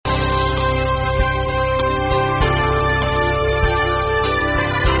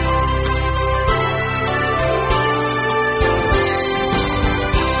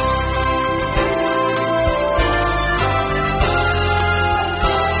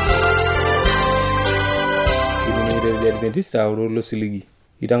Adventista Aululo Siligi.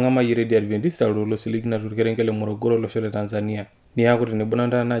 Itangama Radio Adventista Aululo Siligi na tukerengele Morogoro losho le Tanzania. Niaku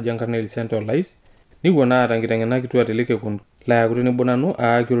tenebonanda na Jankarnel Centralized. Niwo na tangitangena kitu ateleke kun. La yaku tenebonanu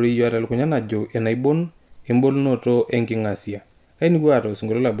aakirori iyo atalukunya najo enaibon embolunoto enkingasia. Niwo ato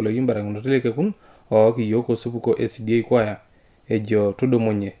singolola bolo yimbarangono teleke kun ooki yoko supuko SDA kwaya ejo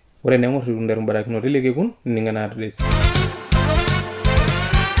tudomonye. Ore nengor tundarumbarakino teleke kun ningana adres.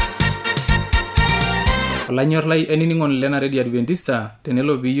 Olanyor lai eniningon lena Radio Adventista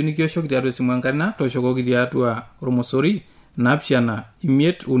tenelo biyu nikioshoki tiatua simu enkarina toshokoki tiatua ormosori napshana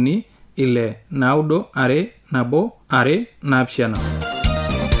imiet uni ile naudo are nabo are napshana.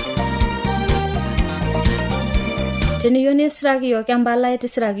 Teniyo nisiraki yo kembala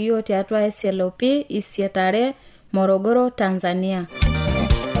itisiraki yo tiatua SLOP Isietare Morogoro Tanzania.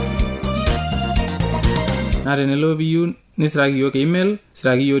 Na tenelo biyu nisiraki yo email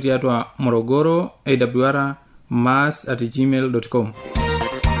siraki yo tiatua morogoro awr@gmail.com.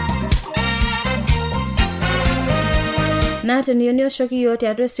 Na teniyo nioshoki yo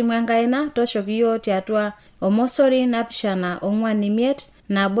tiatua simu enkaina toshoki yo tiatua omosori napishana ong'wan imiet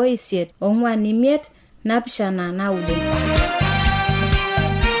nabo isiet ong'wan imiet napishana naudo.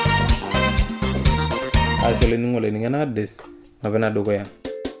 Ashole ningole ningana adres mapena dogoya.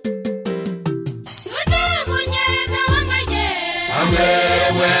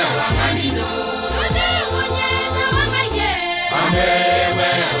 Amewe wanganino monyeta wangaye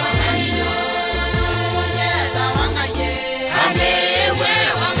amewe wanganino monyeta wangaye amewe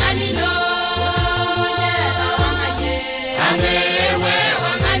wanganino monyeta wangaye amewe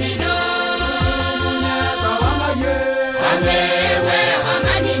wanganino monyeta wangaye amewe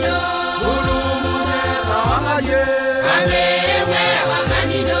wanganino monyeta wangaye amewe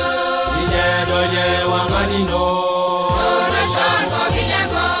wanganino ijedoje wanganino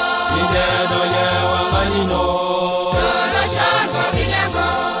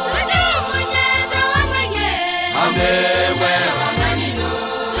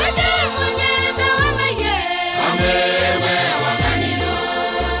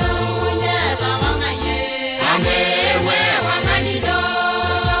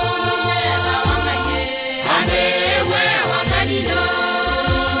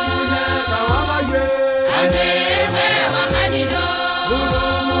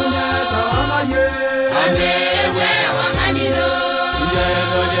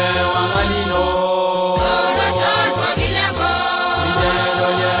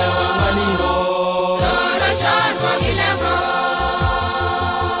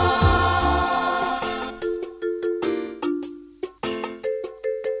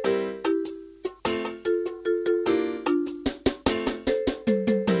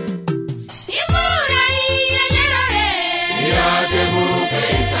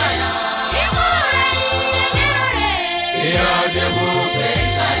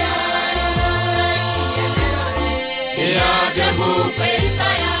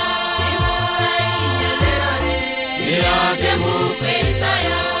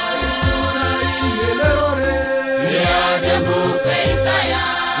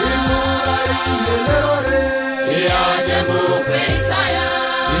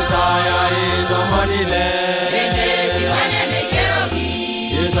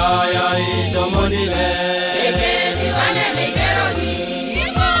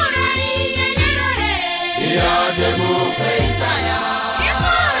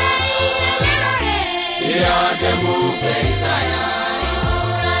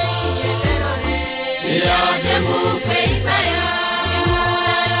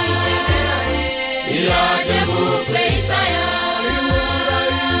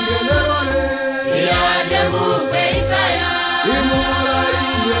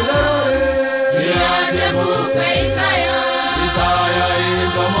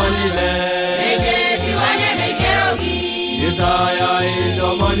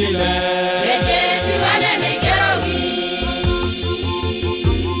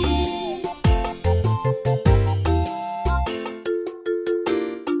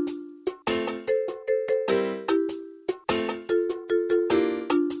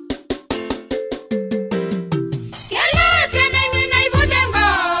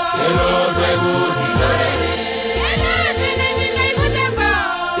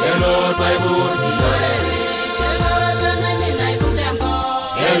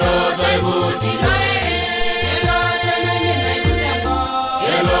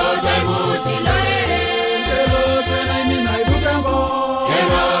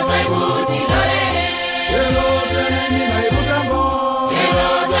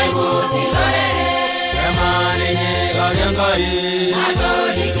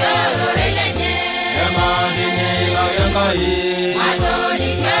emadini layangai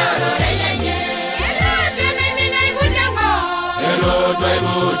matoni kero relenye elo teneni naibutango elo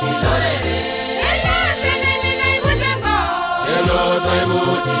twaibuti lorere elo teneni naibutango elo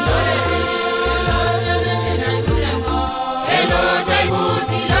twaibuti lorere elo teneni naibutango elo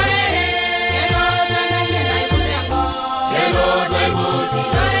twaibuti lorere elo teneni naibutango elo twaibuti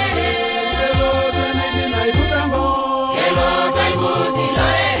lorere elo teneni naibutango elo twaibuti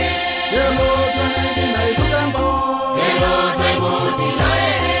lorere elo teneni naibutango elo twaibuti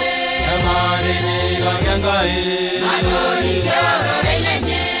lorere emadini layangai matoni kero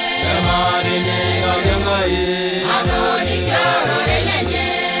relenye emadini layangai matoni kero relenye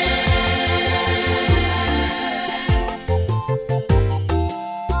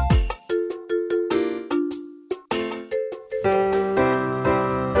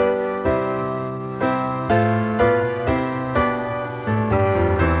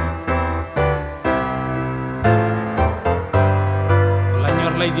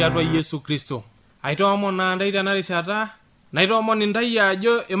Olanyor lai tiatua Yesu Kristo. Aitoomon ndai tena rishata, naitoomon intai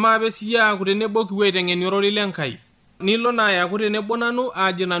ajo emaape siya aaku tenebo kipuo aiteng'en ororei lenkai. Nilo naa aaku tenebo nanu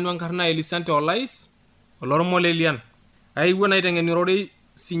aajo nanu enkarna Elisante Olais, olormolelian. Aewuo naiteng'en ororei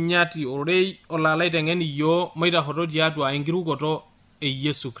sinyati, ororei olala aiteng'en iyiok maitahoto tiatua enkirukoto e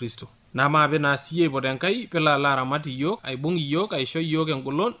Yesu Kristo. Namaape naa siya aipot Enkai pelo alo aramat iyiok, aibung' iyiok, aisho iyiok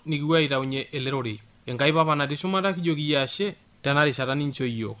engolon nikipuo aitaunye ele rorei. Enkai Papa natii shumata kijoki iyie ashe tena rishata nincho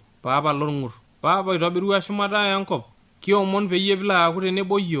iyiok. Paapa lorng'ur, Paapa oitobirua shumata enkop, kiomon peyie pilo aaku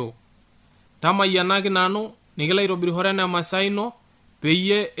tenebo iyiok. Tamayianaki nanu nikilo aitobirishore enaa emasaa ino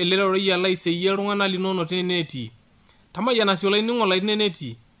peyie ele rorei alo aiseyie iltung'anak linonok tene etii. Tamayiana sii olainining'oni lai tene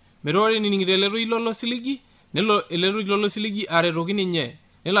etii, metaa ore ening'ito ele rorei lolosiligi, nelo ele rorei lolosiligi aretoki ninye,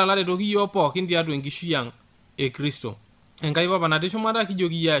 nelo alo aretoki iyiok pookin tiatua enkishui ang' e Kristo. Enkai Papa natii shumata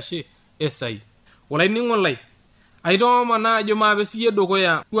kijoki iyie ashe esai. Olainining'oni lai, aitoomon ajo maape siya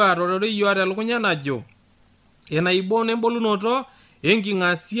dukuya atorore iyiok telukunya najo enaibon embolunoto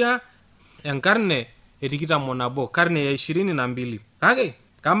enking'asia enkarne e21, karne ya 22. Kake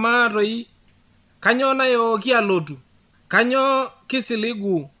kamaa toi kanyo nayooki alotu, kanyo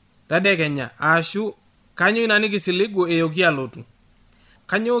kisiligu tadekenya ashu kanyo ina nikisiligu eyoki alotu,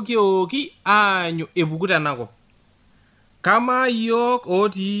 kanyo kiyooki aanyu epuku tenakop. Kamaa iyiok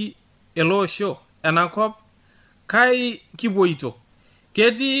otii ele osho enakop kai kipuoito,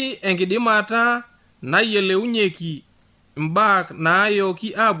 ketii enkidimata nayieleunyeki imbaa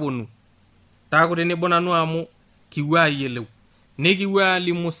naayoki aaponu. Taaku tenebo nanu amu kipuo ayieleu, nikipuo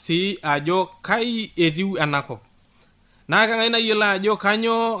alimu sii ajo kai etiu enakop. Naa kang'ae nayiolo ajo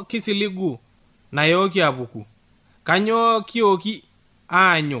kanyo kisiligu nayooki apuku, kanyo kiyooki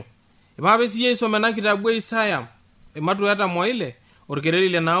aanyu. Emaape siya isom ena kitabu e Isaya ematua 16 orkereri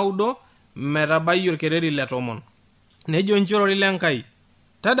le 9 metabai orkereri le 10. Nejo njorori lenkai,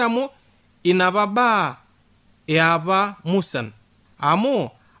 tadamu inapa baa eapa musan, amu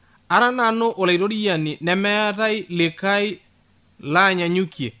ara nanu olaitoriani nemeetai likai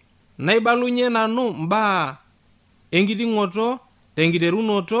laanyanyukie, naibalunye nanu mbaa enkiting'oto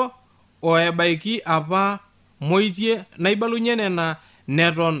tenkiterunoto oebaiki apa moitie, naibalunye nena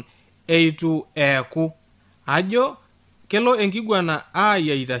neton eitu eeku, ajo kelo enkiguana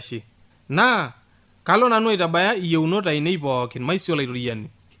ai aitashe, naa kalo nanu aitabaya iyeunot ainei pookin maisio olaitoriani.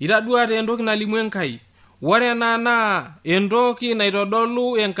 Itadua entoki nalimu Enkai, ore ena naa entoki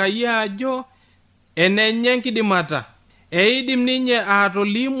naitodolu Enkai ajo enenye enkidimata, eidim ninye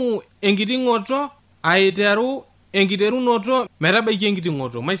atolimu enkiting'oto aiteru enkiterunoto metabaiki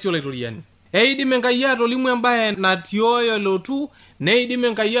enkiting'oto maisio olaitoriani. Eidim Enkai atolimu embaye natioyo elotu, neidim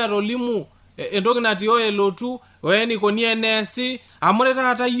Enkai atolimu entoki natioyo elotu wenikoni eneesi, amu ore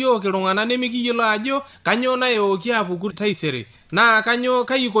taata iyiok iltung'anak nemikiyiolo ajo kanyo nayooki apuku taisere, naa kanyo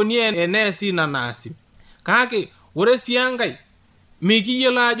kai ikoni eneesi ina naasi. Kake ore sii enkai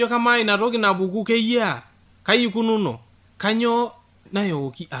mikiyiolo ajo kamaa ina toki napuku keyiaa kai ikununo, kanyo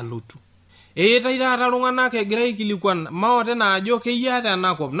nayooki alotu. Eitai taata iltung'anak egira aikilikuan maote naa ajo keyiaa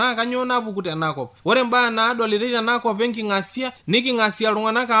tenakop, naa kanyo napuku tenakop. Ore mbaa naadolitai tenakop enking'asia niking'asia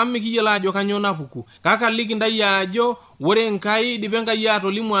iltung'anak amu mikiyiolo ajo kanyo napuku. Kakaliki ntai ajo ore Enkai idipa Enkai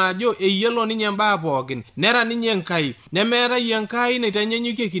atolimu ajo eyiolo ninye mbaa pookin, nera ninye Enkai, nemeetai Enkai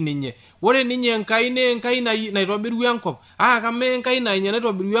naitanyanyukieki ninye. Ore ninye Enkai naa Enkai naitobiru enkop, kamaa Enkai naa ninye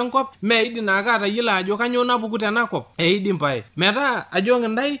naitobiru enkop, meidim naake atayiolo ajo kanyo napuku tenakop. Eidim pae metaa ajo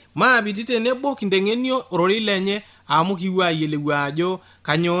ntai maapiti tenebo kinteng'enio ororei lenye amu kipuo ayiolou ajo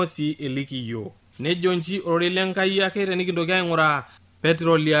kanyo sii eliki iyiok. Nejo nji ororei lenkai ake tenikintoki aing'uraa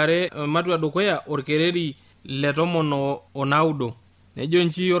Petro liare matua dukuya orkereri le 19. Nejo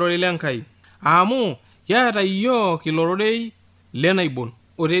nji ororei lenkai, amu kiata iyiok ilororei lenaibon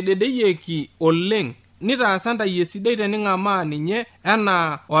otededeyieki oleng nitaasa ntae sidai tening'amaa ninye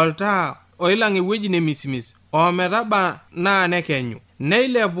enaa oltaa oilang' ewueji nemisimis ometaba naa nekenyu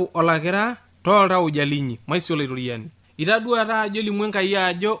neilepu olakira tooltauja linyi maisio laitoriani. Itadua taa ajo limu Enkai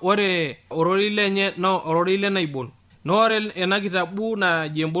ajo ore ororei lenye na ororei lenaibon na ore ena kitabu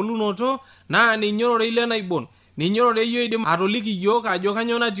naji embolunoto naa ninye ororei lenaibon, ninye ororei oidim atoliki iyiok ajo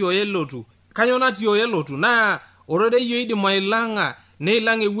kanyioo natii elotu naa ororei oidim ailang'a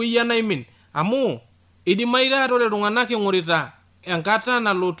neilang' ewueji enaimin amu idimai taata ore iltung'anak eng'orita enkata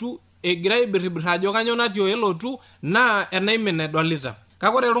nalotu egira aibirribirr ajo kanyioo natii elotu naa enaimin edolita.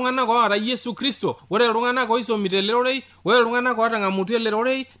 Kake ore iltung'anak oota Yesu Kristo, ore iltung'anak oisomita ele rorei, ore iltung'anak ootang'amutua ele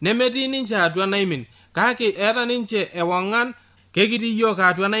rorei nemetii ninche atua enaimin, kake eeta ninche ewang'an kekitii iyiok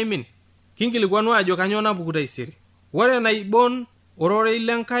atua enaimin. Kinkilikuanu ajo kanyioo napuku taisere. Ore enaibon ororei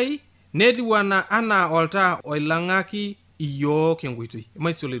lenkai netiu anaa oltaa oilang'aki iyiok enkoitoi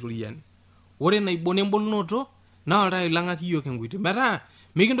maisio laitoriani. Ore enaibon embolunoto naa oltaa oilang'aki iyiok enkoitoi metaa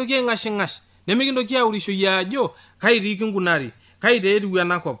mikintoki aing'ashing'ash nemikintoki aurisho ajo kai tii kinkunari, kai teetiu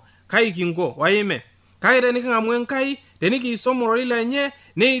enakop, kai kinko waime. Kake teniking'amu Enkai, tenikiisom ororei lenye,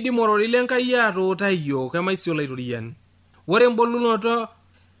 neidim ororei lenkai atuutai iyiok emaisio laitoriani. Ore embolunoto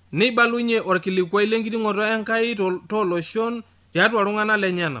neibalunye orkilikuai lenkiting'oto Enkai tooloshon tiatua iltung'anak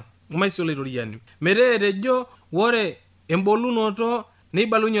lenyenak maisio laitoriani. Metaa etejo ore embolunoto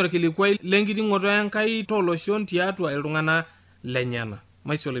neibalunye orkilikuai lenkiting'oto Enkai tooloshon tiatua iltung'anak lenyenak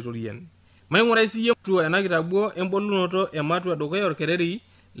maisio laitoriani. Maing'urai siyie ena kitabu embolunoto ematua dukuya orkereri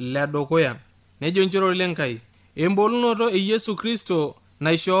le dukuya. Nejo njorori lenkai, embolunoto e Yesu Kristo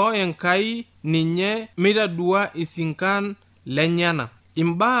naishoo Enkai ninye mitadua isinkan lenyana.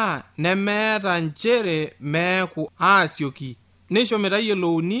 Imbaa nemeeta nchere meeku aasioki neisho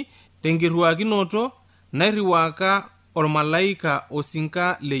metayiolouni tenkirruakinoto nairriwaka ormalaika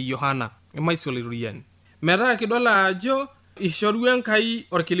osinka le Yohana emaisio laitoriani. Metaa kidol ajo ishorua Enkai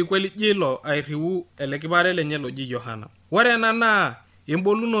orkilikuai lijilo airriu ele kipare lenye loji Yohana. Ore ena naa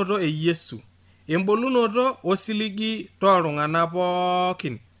embolunoto e Yesu, embolunoto osiligi tooltung'anak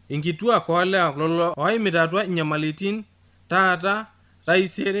pookin, inkituak olewa lolo oimita atua inyamalitin taata,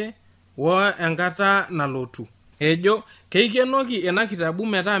 taisere wo enkata nalotu. Ejo keikenoki ena kitabu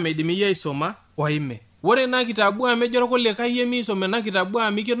metaa meidimi aisoma oime. Ore ena kitabu amejo irkulikae emiisoma ena kitabu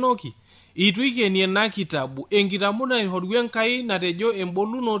amikenoki, itu ikeni ena kitabu enkitabu naishorua Enkai natejo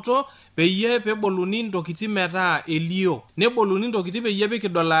embolunoto peyie peboluni ntokitin metaa elio, neboluni ntokitin peyie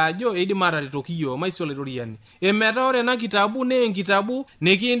pikidol ajo eidim ataretoki iyiok maisio laitoriani. Metaa ore ena kitabu naa enkitabu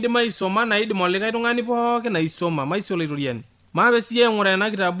nikiindim aisoma naidim olikae tung'ani pookin aisoma maisio laitoriani. Maape sii aing'uraa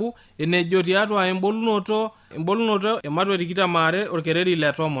ena kitabu enejo tiatua embolunoto ematua 22 orkereri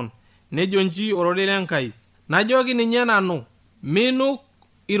le 10. Nejo nji ororei lenkai, najoki ninye nanu minuk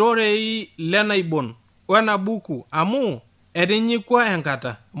irorei lenaibon wena buku amu etinyikua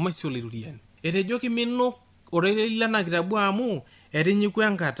enkata maisio laitoriani. Etejoki minuk ororei lena kitabu amu etinyikua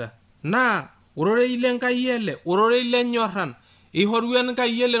enkata. Naa ororei lenkai ele, ororei lenyorran. Ihorua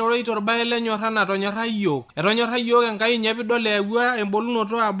Enkai ele rorei torbae lenyorran atonyorra iyiok. Etonyorra iyiok Enkai nye pidol eewua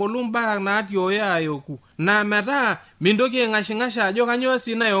embolunoto abolu mbaa naatioyo ayoku. Na metaa mintoki aing'ashing'asha ajo kanyioo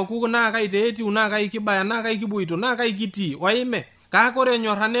sii nayoku naa kai teetiu naa kai kibaya naa kai kibuito naa kai kitii waime. Kake ore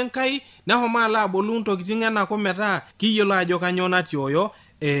enyorran Enkai nehomo alo abolu ntokitin enako metaa kiyiolo ajo kanyioo natioyo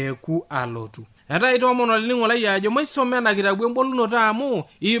eeku alotu. Etaa itoomon olning'o lai ajo maisoma ena kitabu embolunoto amu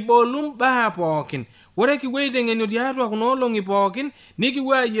ibolu mbaa pookin. Ore kipuo aiteng'eni tiatua kuna olong'i pookin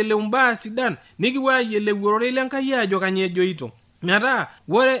nikipuo ayiolou mbaa sidan, nikipuo ayiolou ororei lenkai ajo kanyioo ejoito. Metaa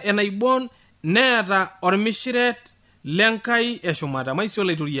ore enaibon neeta ormishiret lenkai eshumata maisio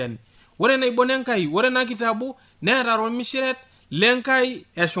laitoriani. Ore enaibon Enkai, ore ena kitabu neeta ormishiret lenkai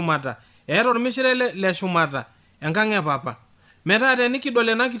eshumata. Eeta ormishiret leshumata enkang' epapa. Metaa tenikidol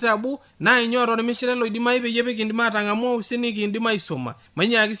ena kitabu naa inyoota ormishiret loidimai peyie pikindim atang'amu sinikindim aisoma.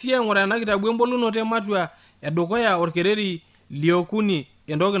 Mainyaaki sii aing'uraa ena kitabu embolunoto ematua edukuya orkereri liokuni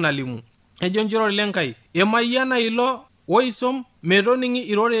entoki nalimu. Ejo njorori lenkai, emayiana ilo oisom metoning'i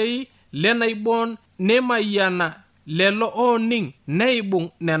irorei lenaibon nemayiana lelo oning' neibung'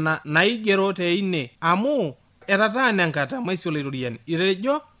 nena naigero teine amu etataana enkata maisio laitoriani.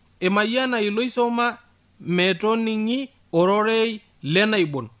 Itejo emayiana ilo isoma metoning'i ororei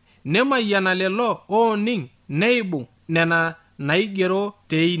lenaibon nemayiana lelo oning' neibung' nena naigero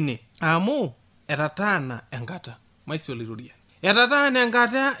teine amu etataana enkata maisio laitoriani. Etataana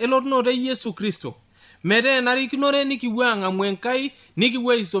enkata elotunoto e Yesu Kristo. Metaa enarikinore nikipuo ang'amu Enkai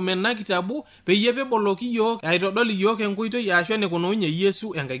nikipuo aisom ena kitabu peyie peboloki iyiok aitodol iyiok enkoitoi ashu enikunuunye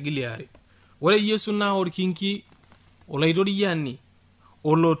Yesu enkaigiliare. ore Yesu naa orkingi olaitoriani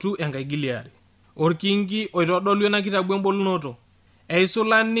olotu enkaigiliare, orkingi oitodolu ena kitabu embolunoto,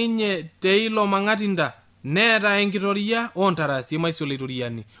 eisula ninye teilo mang'atinda neeta enkitoria oontarasi maisho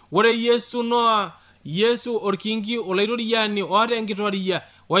olaitoriani. Ore Yesu noa Yesu orkingi olaitoriani oota enkitoria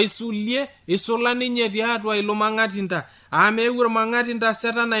waisulie isula ninye tiatua ilo mang'atinda, ameewuo mang'atinda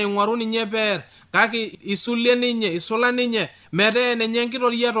Satan aing'oru ninye peer, kake isula ninye metaa enenye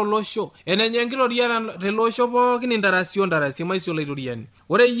enkitoria tolosho, enenye enkitoria telosho pookin intarasi ontarasi maisho olaitoriani.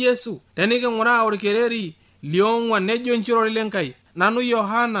 Ore Yesu teniking'uraa orkereri liong'uan nejo nchirori lenkai, nanu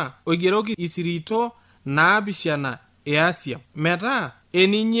Yohana oigeroki isirito 7 e Asia, metaa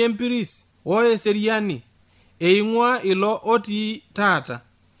eninyi empiris o eseriani eing'ua ilo otii taata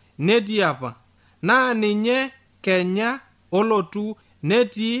netii apa, naa ninye Kenya olotu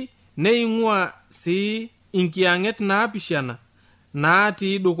netii neing'ua sii inkiang'et 7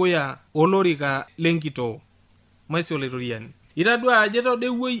 natii dukuya olorika lenkitoo maisho olaitoriani. Itadua ajo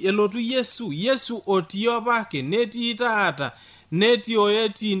etadewuoi elotu Yesu otii opake netii taata netii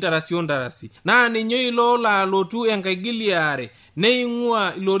oetii intarasi ontarasi, naa ninye ilo alotu enkaigiliare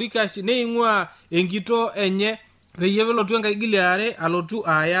neing'ua ilorikash neing'ua enkitoo enye peyie elotu enkaigiliare alotu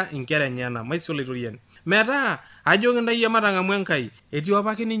aaya inkera enyena maisho olaitoriani. Metaa ajo kintaye matang'amu Enkai etii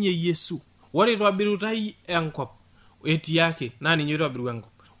opake ninye Yesu. Ore itobiritai enkop etii ake naa ninye oitobiru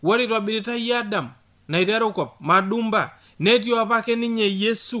enkop. Ore itobiritai Adam naiteru kop madumba netii opake ninye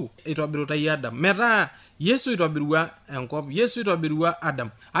Yesu itobiritai Adam. Metaa Yesu itobirua enkop, Yesu itobirua Adam.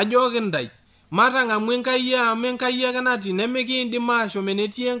 Ajo kintai matang'amu Enkai amu Enkai ake natii, nemikiindim ashom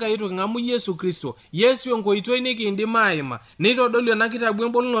enetii Enkai itu king'amu Yesu Kristo. Yesu enkoitoi nikiindim aima. Neitodolu ena kitabu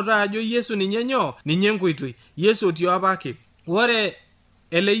embolunoto ajo Yesu ninye nyoo? Ninye enkoitoi. Yesu otii apake. Ore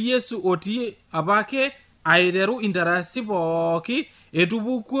ele Yesu otii apake aiteru intarasi pooki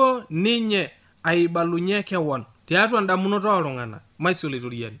etupukuo ninye aibalunye kewon tiatua ndamunot oltung'anak maisho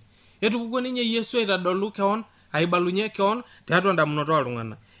olaitoriani. Etupukuo ninye Yesu aitodolu kewon aibalunye kewon tiatua ndamunot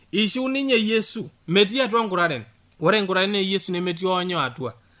oltung'anak. Ishiu ninye Yesu metii atua nkuraren. Ore nkuraren e Yesu nemetii onyo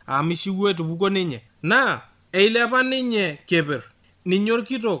atua, amishiu etupukuo ninye. Naa eilepa ninye keper, ninye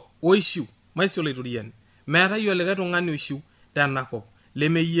orkitok oishiu maisho olaitoriani. Meetai olikae tung'ani oishiu tenakop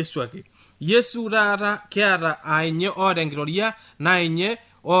leme Yesu ake. Yesu taata kiata ainye oota enkitoria naa inye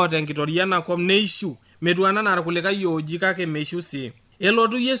oota enkitoria nakop neishiu. Metuana naa irkulikae ooji kake meishiu sii.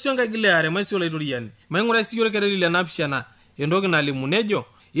 Elotu Yesu enkaigiliare maisho olaitoriani. Maing'ura sii orkereri le 7 entoki nalimu nejo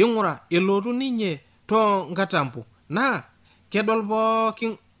ing'ura elotu ninye too nkatampo naa kedol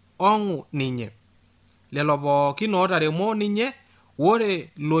pookin ong'u ninye. Lelo pookin ootaremo ninye, ore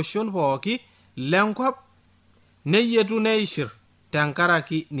loshon pooki lenkop neyietu neishir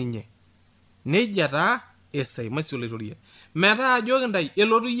tenkaraki ninye. Nejia taa esai maisho olaitoriani. Metaa ajo kintai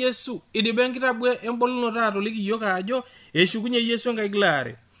elotu Yesu idipa enkitabu embolunoto atoliki yiok ajo eshukunye Yesu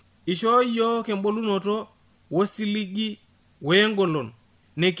enkaigiliare. Ishoo yiok embolunoto wosiligi weengolon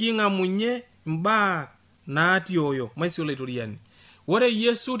niking'amunye imbaa naatioyo maisho olaitoriani. Ore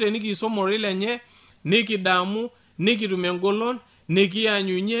Yesu tenikisom ororei lenye nikidamu nikitum engolon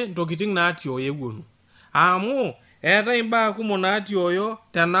nikianyunye ntokiting naatioyo ewuonu. Amu eetai imbaa kumok naatioyo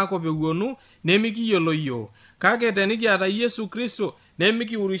tenakop ewuonu nemikiyiolo yiok. Kake tenikiata Yesu Kristo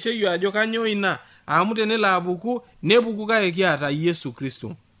nemikiurishe yiok ajo kanyoo ina, amu tenelo apuku nepuku kake kiata Yesu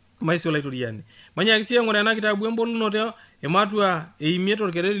Kristo maisho olaitoriani. Manyaki sii eng'ura ena kitabu embolunoto ematua 5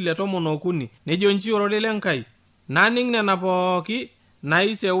 orkereri le 13 nejo nchi ororei lenkai, naning' nena pooki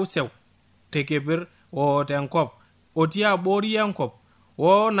naiseuseu tekeper o tenkop otii abori enkop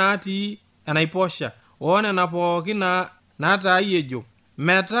o natii enaiposha o nena pooki naataai ejo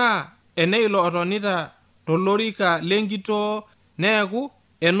metaa eneilo otonita tolorika lenkitoo neeku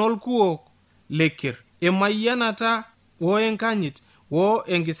enolkuok leker emayianata o enkanyit o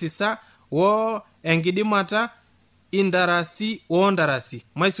enkisisa o enkidimata intarasi o ntarasi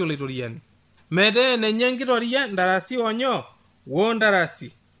maisho olaitoriani. Metaa enenye enkitoria ntarasi onyo o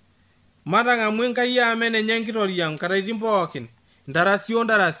ntarasi. Matang'amu Enkai amu enenye enkitoria nkataitin pookin ntarasi o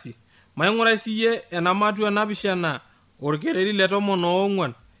ntarasi. Maing'ura siiyie enamatua 7 orkereri le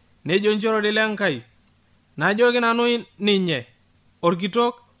 14 nejo nchorori lenkai, najoki nanu ninye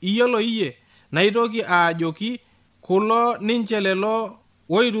orkitok iyiolo iyie, naitoki aajoki kulo ninche lelo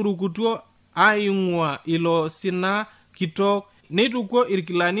oiturukutuo aing'ua ilo sina kitok neitukuo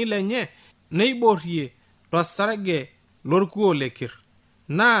irkilani lenye neiborrie tosarge lorkuo leker.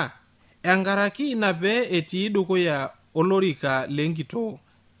 Naa enkaraki ina pee etii dukuya olorika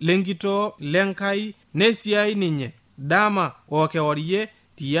lenkitoo lenkai nesiai ninye dama o kewarie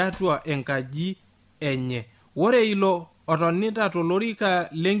tiatua enkaji enye. Ore ilo otonita tolorika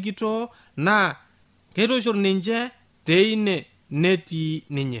lenkitoo naa keitushul ninche teine netii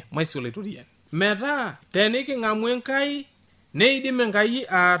ninye. Maisolo itoriani metaa teniking'amu Enkai neidim Enkai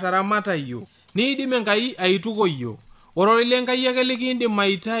ataramata iyiok, neidim Enkai aituko iyiok. Orore lenkai ake likiindim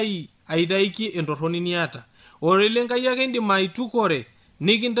aitaiki entorroni niata. Orore lenkai ake indim aitukore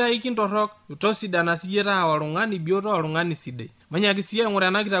nikintaiki ntorrok tosidana siyie taa oltung'ani bioto oltung'ani sidai. Manyaki siyie aing'ura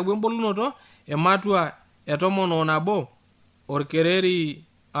ena kitabu embolunoto ematua 11 orkereri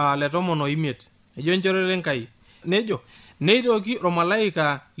le 15 ejo nchorere Lenkai nejo neitoki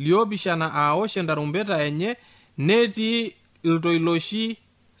ormalaika liopishana aosh entarumbeta enye netii iltoiloshi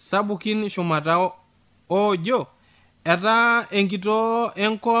sapukin shumata ojo etaa enkitoo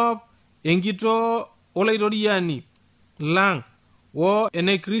enkop enkitoo olaitoriani lang wo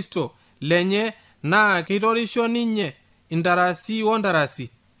ene Kristo lenye naa keitorisho ninye intarasi ontarasi.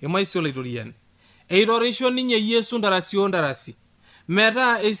 Emaisio laitoriani eitorisho ninye Yesu ntarasi ontarasi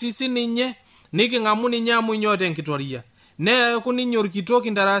metaa esisi ninye niking'amu ninye amu nyote enkitoria neeku ninye orkitok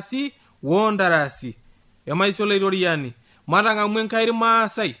intarasi wontarasi. Emaisio laitoriani matang'amu Enkai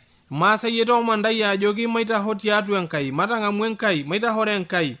Maasai etoomandai ajoki maitaho tiatua Enkai, matang'amu Enkai, maitahore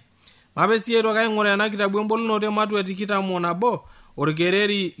Enkai. Mapesi aitoki aing'ura ena kitabu embolunoto ematua 21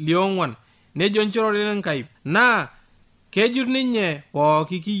 orkereri li4 nejo nchorore Enkai naa kejut ninye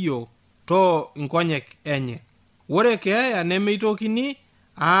pooki kiyiok too nkonyek enye. Ore keeya nemeitokini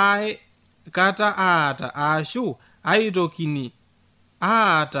kata aata ashu aitokini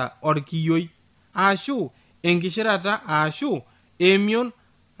aata orkiyioi ashu enkishirata ashu emion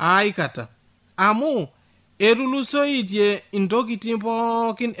aikata amu etulusoitie intokitin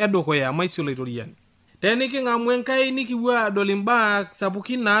pookin edukuya. Maisio laitoriani teniking'amu Enkai nikipuo adol imbaa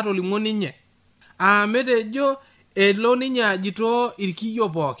sapukin naatolimuo ninye metejo elo ninye ajitoo irkiyo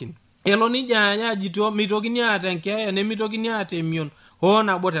pookin, elo ninye ajitoo mitokini aata enkeeya nemitokini aata emion hoo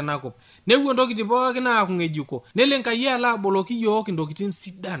nabo tenakop, nepuo ntokitin pookin aaku ng'ejuko, nelo Enkai alo aboloki yiok intokitin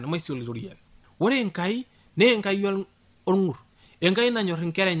sidan. Maisio laitoriani ore Enkai naa Enkai orng'ur, Enkai nanyor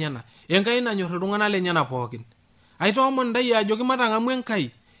inkera enyenak, Enkai nanyor iltung'anak lenyenak pookin. Aitoomon ntai ajoki matang'amu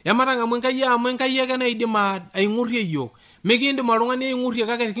Enkai, ematang'amu Enkai amu Enkai ake naidim aing'urrie yiok. Mikiindim oltung'ani aing'urrie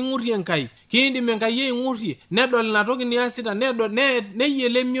kake king'urrie Enkai, kiindim Enkai aing'urrie nedol ina toki niasita, nedol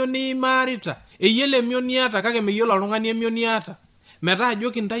neyiolo emion niimarita, eyiolo emion niata kake meyiolo oltung'ani emion niata. Metaa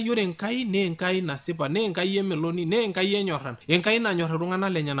ajoki ntai ore Enkai naa Enkai nasipa, naa Enkai emeloni, naa Enkai enyorran, Enkai nanyor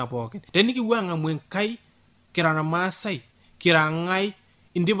iltung'anak lenyenak pookin. Tenikipuo ang'amu Enkai kira irmaasai kira ng'ai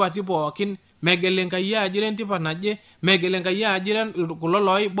intipati pookin, megel Enkai ajo ira entipat naje, megel Enkai ajo ira kulo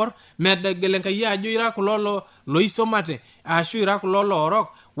loibor, megel Enkai ajo ira kulo loisomate ashu ira kulo loorok.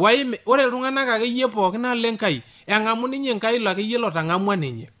 Ore iltung'anak akeyie pookin ale Enkai eng'amu ninye Enkai ilo akeyie lotang'amua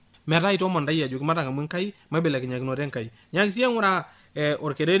ninye. Metaa itoomon ntai ajoki matang'amu Enkai maibelekenyakinote Enkai. Nyaki sii aing'ura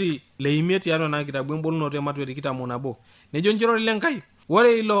orkereri le5 tiatua ena kitabu embolunoto ematua 21 nejo nchorore Lenkai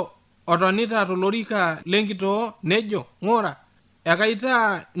ore ilo otonita tolorika lenkitoo nejo ng'ura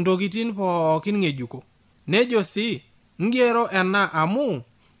ekaitaa ntokitin pookin ng'ejuko. Nejo sii ngero ena amu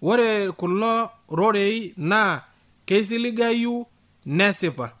ore kulo rorei naa keisiligayu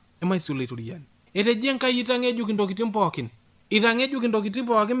nesipa. Emaisio laitoriani etejo Enkai itang'ejuk intokitin pookin, itang'ejuk intokitin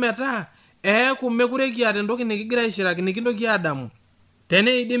pookin metaa eeku mekure kiata entoki nikigira aishiraki nikintoki adamu.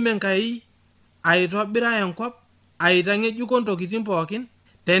 Teneidim Enkai aitobira enkop aitang'ejuko ntokitin pookin,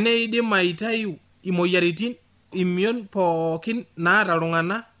 teneidim aitayu imoyiaritin imion pookin naata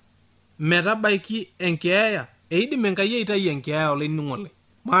iltung'anak metabaiki enkeeya, eidim Enkai aitayu enkeeya olainining'o lai.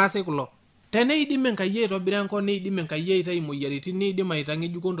 Maasai kulo teneidim Enkai aitobira enkop, neidim Enkai aitayu imoyiaritin, neidim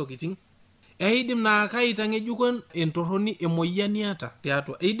aitang'ejuko ntokitin, eidim naake aitang'ejuko entorroni emoyian niata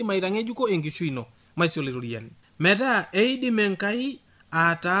tiatua, eidim aitang'ejuko enkishui ino. Maisio laitoriani metaa eidim Enkai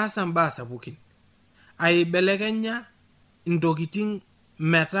ataasa mbaa sapukin, aibelekenya ntokitin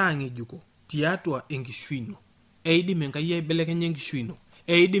metaa ng'ejuko tiatua enkishui ino. Eidim Enkai aibelekenya enkishui ino,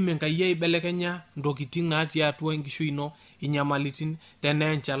 eidim Enkai aibelekenya ntokitin natii atua enkishui ino, inyamalitin,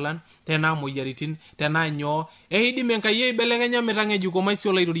 tenaa enchalan, tenaa moyiaritin, tenaa nyoo, eidim Enkai aibelekenya metang'ejuko.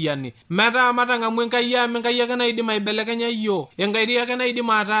 Maisio laitoriani metaa matang'amu Enkai amu Enkai ake naidim aibelekenya iyiok, Enkai ake naidim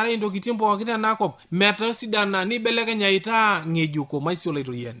ataara ntokitin pookin tenakop metosidana nibelekenya aitaa ng'ejuko. Maisio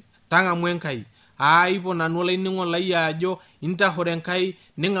laitoriani tang'amu Enkai. Aipo nanu olainining'o lai ajo intahore Enkai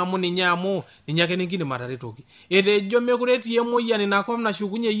ning'amu ninye amu ninye ake nikindim ataretoki. Etejo mekure etii emoyian inakop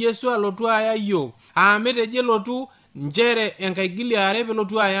nashukunye Yesu alotu aya yiok, metejo elotu nchere enkaigili are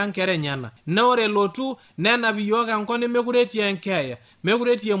pelotu aya nkera enyana, na ore elotu nenap yiok enkop nemekure etii enkeeya,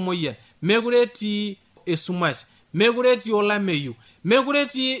 mekure etii emoyian, mekure etii esumash, mekure etii olameyu, mekure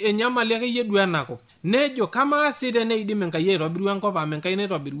etii enyamali akeyie duo enakop. nejo kama site neidim Enkai aitobiru enkop amu Enkai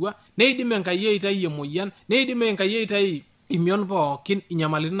naitobirua, neidim Enkai aitai emoyian, neidim Enkai aitai imion pookin,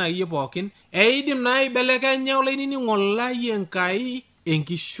 inyamalitin akeyie pookin, eidim naa aibelekenya olainining'o lai Enkai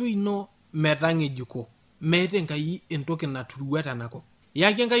enkishui ino metang'ejuko. Meeta Enkai entoki naturua tenakop.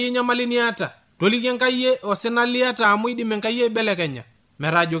 Yaki Enkai enyamali niata, toliki Enkai osina liata amu idim Enkai aibelekenya.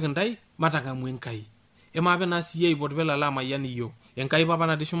 Metaa joki ntai matang'amu Enkai. Emaape naa siye aipot pelala amayian iyiok. Enkai papa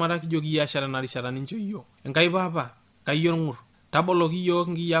natii shumata kijoki iyie asha tena rishata nincho iyiok. Enkai papa kayieu ng'ur, taboloki iyiok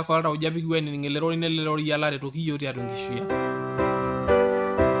nkiyiak oltauja pikipuo ainining' elerori nelerori iyie alaretoki iyiok tiatua enkishui ang'.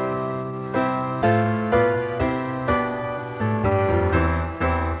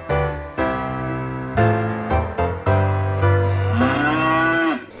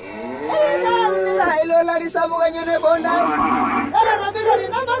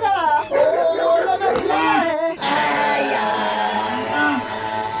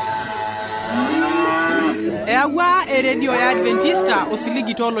 Eyaua eredio ya Adventista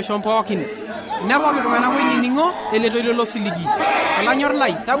osiligi tooloshon pookin. Nepoki iltung'anak oinining'o eletoilo losiligi. Olanyor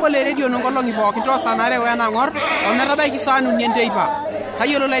lai, tabolo eredio nonkolong'i pookin toosanare wenang'or ometabaiki saa 4 enteipa.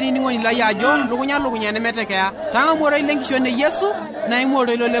 Tayiolo lainining'oni lai ajo lukunya nemetekeya. Tang'amu oroi lenkishon e Yesu naimu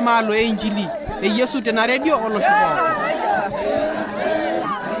ortoilo lemaalo e Injili. E Yesu tena redio olosho pookin.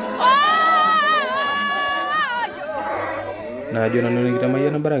 Najo nanu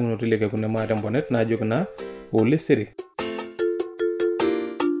nikitamayiana barakinoto ileke kuna maata mponet najo kuna ole siri.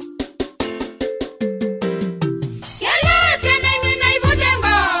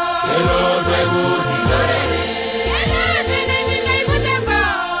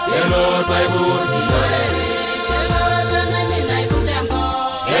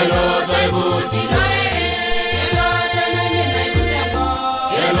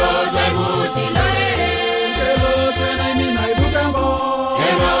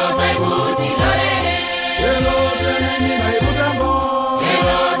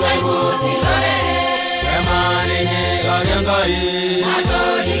 Yesu